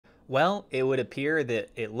Well, it would appear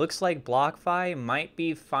that it looks like BlockFi might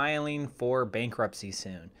be filing for bankruptcy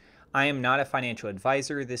soon. I am not a financial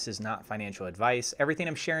advisor. This is not financial advice. Everything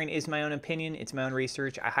I'm sharing is my own opinion. It's my own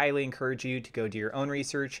research. I highly encourage you to go do your own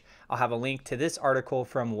research. I'll have a link to this article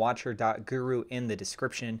from watcher.guru in the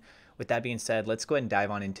description. With that being said, let's go ahead and dive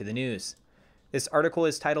on into the news. This article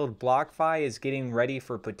is titled BlockFi is Getting Ready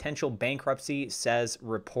for Potential Bankruptcy, says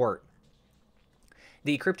report.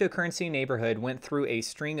 The cryptocurrency neighborhood went through a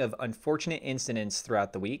string of unfortunate incidents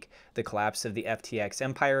throughout the week. The collapse of the FTX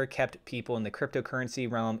empire kept people in the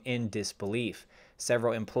cryptocurrency realm in disbelief.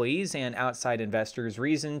 Several employees and outside investors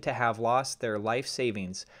reasoned to have lost their life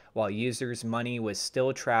savings, while users' money was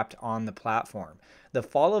still trapped on the platform. The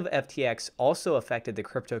fall of FTX also affected the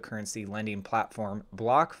cryptocurrency lending platform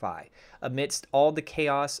BlockFi. Amidst all the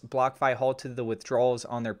chaos, BlockFi halted the withdrawals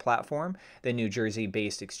on their platform. The New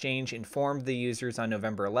Jersey-based exchange informed the users on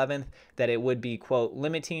November 11th that it would be, quote,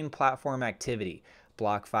 limiting platform activity.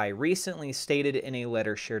 BlockFi recently stated in a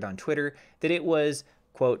letter shared on Twitter that it was,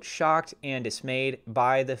 quote, shocked and dismayed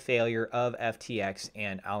by the failure of FTX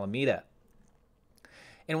and Alameda.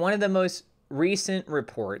 In one of the most recent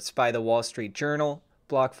reports by the Wall Street Journal,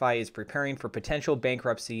 BlockFi is preparing for potential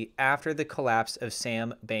bankruptcy after the collapse of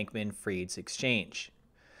Sam Bankman-Fried's exchange.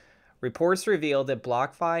 Reports reveal that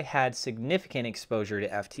BlockFi had significant exposure to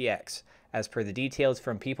FTX. As per the details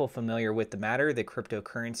from people familiar with the matter, the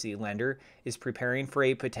cryptocurrency lender is preparing for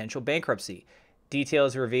a potential bankruptcy.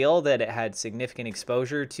 Details reveal that it had significant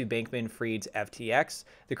exposure to Bankman-Fried's FTX.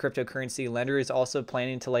 The cryptocurrency lender is also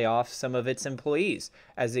planning to lay off some of its employees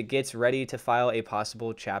as it gets ready to file a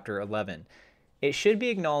possible Chapter 11. It should be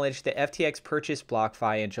acknowledged that FTX purchased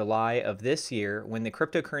BlockFi in July of this year when the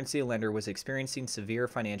cryptocurrency lender was experiencing severe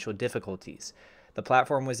financial difficulties. The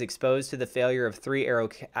platform was exposed to the failure of Three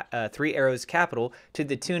Arrows Capital to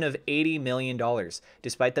the tune of $80 million,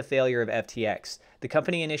 despite the failure of FTX. The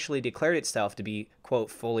company initially declared itself to be,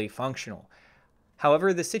 quote, fully functional.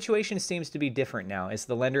 However, the situation seems to be different now, as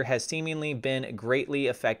the lender has seemingly been greatly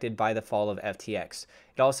affected by the fall of FTX.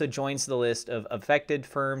 It also joins the list of affected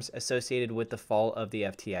firms associated with the fall of the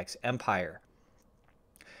FTX empire.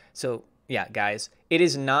 So, yeah, guys, it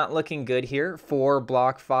is not looking good here for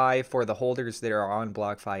BlockFi, for the holders that are on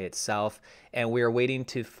BlockFi itself, and we are waiting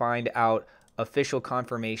to find out official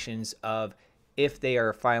confirmations of if they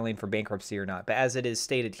are filing for bankruptcy or not. But as it is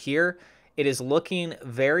stated here, it is looking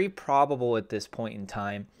very probable at this point in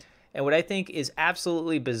time. And what I think is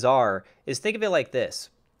absolutely bizarre is, think of it like this.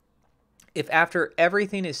 If after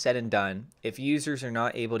everything is said and done, if users are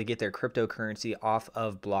not able to get their cryptocurrency off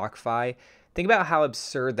of BlockFi, think about how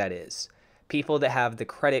absurd that is. People that have the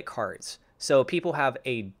credit cards. So people have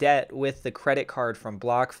a debt with the credit card from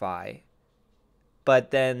BlockFi,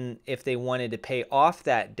 but then if they wanted to pay off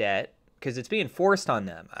that debt, because it's being forced on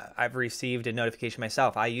them. I've received a notification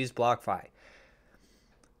myself. I use BlockFi.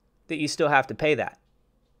 That you still have to pay that.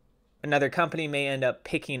 Another company may end up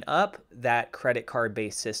picking up that credit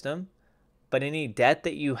card-based system, but any debt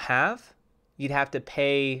that you have, you'd have to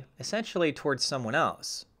pay essentially towards someone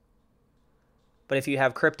else. But if you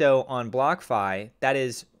have crypto on BlockFi, that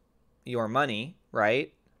is your money,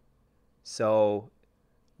 right? So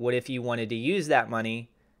what if you wanted to use that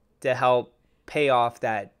money to help pay off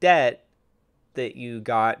that debt that you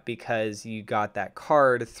got because you got that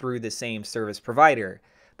card through the same service provider,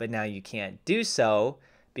 but now you can't do so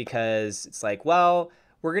because it's like, well,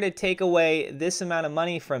 we're going to take away this amount of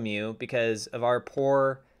money from you because of our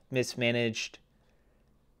poor, mismanaged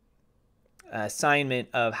assignment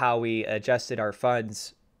of how we adjusted our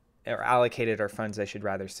funds, or allocated our funds, I should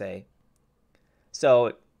rather say.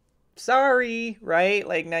 So sorry, right?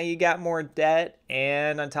 Like, now you got more debt,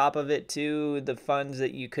 and on top of it too, the funds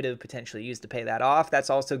that you could have potentially used to pay that off, that's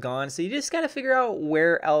also gone. So you just got to figure out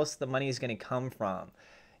where else the money is going to come from.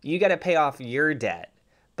 You got to pay off your debt,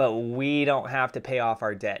 but we don't have to pay off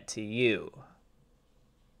our debt to you.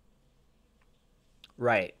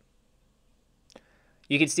 Right.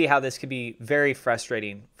 You can see how this could be very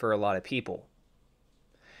frustrating for a lot of people.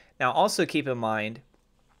 Now, also keep in mind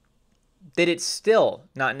that it's still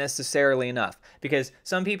not necessarily enough, because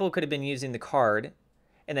some people could have been using the card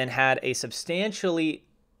and then had a substantially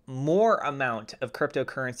more amount of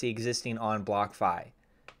cryptocurrency existing on BlockFi.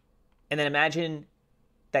 And then imagine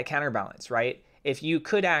that counterbalance, right? If you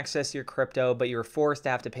could access your crypto, but you're forced to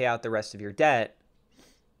have to pay out the rest of your debt,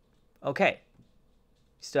 okay,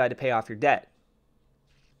 you still had to pay off your debt.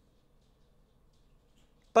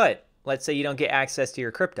 But let's say you don't get access to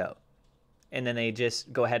your crypto, and then they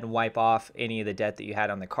just go ahead and wipe off any of the debt that you had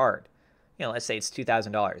on the card. let's say it's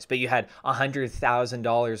 $2,000, but you had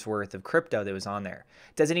 $100,000 worth of crypto that was on there.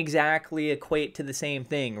 Doesn't exactly equate to the same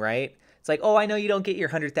thing, right? It's like, oh, I know you don't get your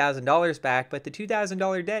 $100,000 back, but the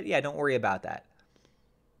 $2,000 debt, yeah, don't worry about that.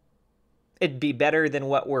 It'd be better than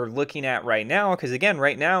what we're looking at right now, because again,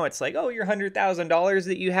 right now it's like, oh, your $100,000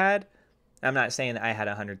 that you had. I'm not saying that I had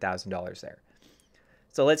 $100,000 there.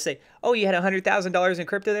 So let's say, oh, you had $100,000 in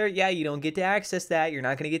crypto there. Yeah, you don't get to access that. You're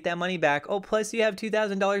not going to get that money back. Oh, plus you have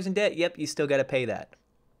 $2,000 in debt. Yep, you still got to pay that.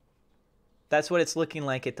 That's what it's looking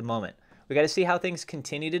like at the moment. We got to see how things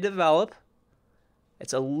continue to develop.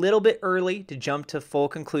 It's a little bit early to jump to full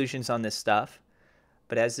conclusions on this stuff.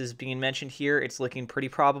 But as is being mentioned here, it's looking pretty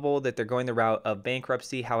probable that they're going the route of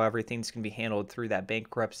bankruptcy. However, things can be handled through that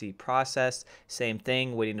bankruptcy process. Same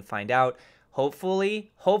thing, waiting to find out.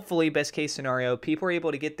 Hopefully, best case scenario, people are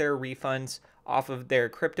able to get their refunds off of their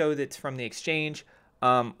crypto that's from the exchange.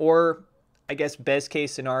 Or I guess best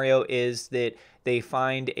case scenario is that they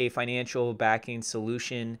find a financial backing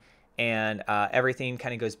solution and everything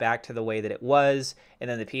kind of goes back to the way that it was. And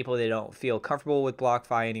then the people that don't feel comfortable with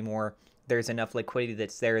BlockFi anymore, there's enough liquidity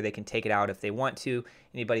that's there. They can take it out if they want to.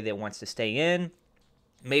 Anybody that wants to stay in,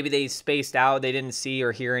 maybe they spaced out. They didn't see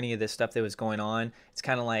or hear any of this stuff that was going on. It's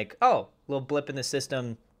kind of like, oh, little blip in the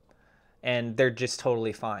system, and they're just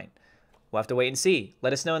totally fine. We'll have to wait and see.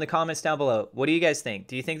 Let us know in the comments down below. What do you guys think?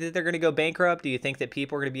 Do you think that they're going to go bankrupt? Do you think that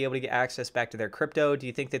people are going to be able to get access back to their crypto? Do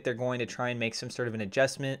you think that they're going to try and make some sort of an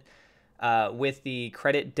adjustment with the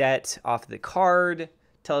credit debt off the card?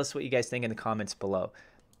 Tell us what you guys think in the comments below.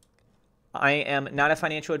 I am not a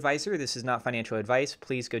financial advisor. This is not financial advice.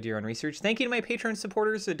 Please go do your own research. Thank you to my Patreon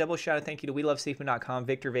supporters. A double shout out thank you to WeLoveSafeMoon.com,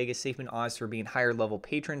 Victor Vegas, SafeMoon Oz for being higher level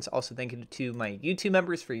patrons. Also thank you to my YouTube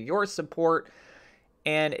members for your support.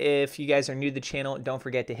 And if you guys are new to the channel, don't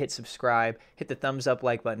forget to hit subscribe, hit the thumbs up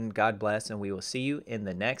like button. God bless, and we will see you in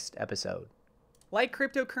the next episode. Like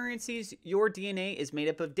cryptocurrencies, your DNA is made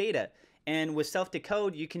up of data. And with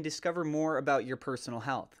Self-Decode, you can discover more about your personal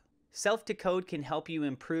health. Self-Decode can help you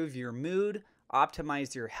improve your mood,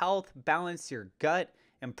 optimize your health, balance your gut,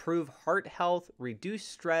 improve heart health, reduce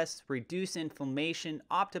stress, reduce inflammation,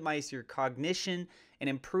 optimize your cognition, and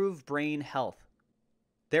improve brain health.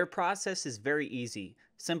 Their process is very easy.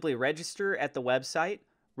 Simply register at the website,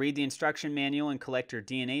 read the instruction manual and collect your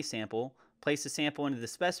DNA sample, place the sample into the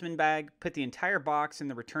specimen bag, put the entire box in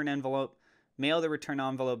the return envelope, mail the return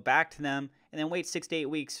envelope back to them, and then wait 6 to 8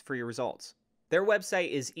 weeks for your results. Their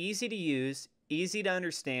website is easy to use, easy to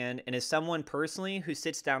understand, and as someone personally who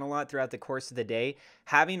sits down a lot throughout the course of the day,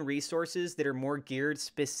 having resources that are more geared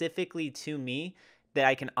specifically to me that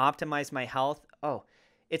I can optimize my health, oh,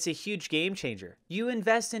 it's a huge game changer. You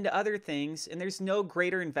invest into other things, and there's no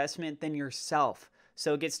greater investment than yourself.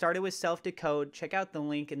 So get started with Self-Decode. Check out the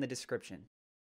link in the description.